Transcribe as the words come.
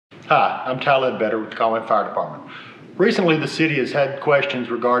Hi, I'm Ty Ledbetter with the Conway Fire Department. Recently, the city has had questions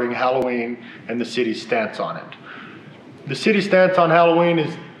regarding Halloween and the city's stance on it. The city's stance on Halloween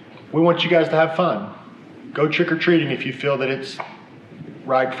is we want you guys to have fun. Go trick-or-treating if you feel that it's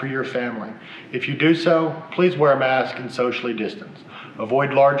right for your family. If you do so, please wear a mask and socially distance.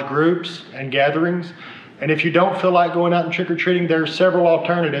 Avoid large groups and gatherings. And if you don't feel like going out and trick-or-treating, there are several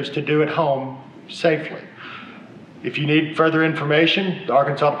alternatives to do at home safely. If you need further information, the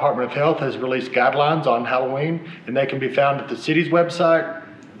Arkansas Department of Health has released guidelines on Halloween, and they can be found at the city's website,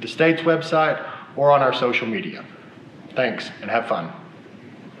 the state's website, or on our social media. Thanks, and have fun.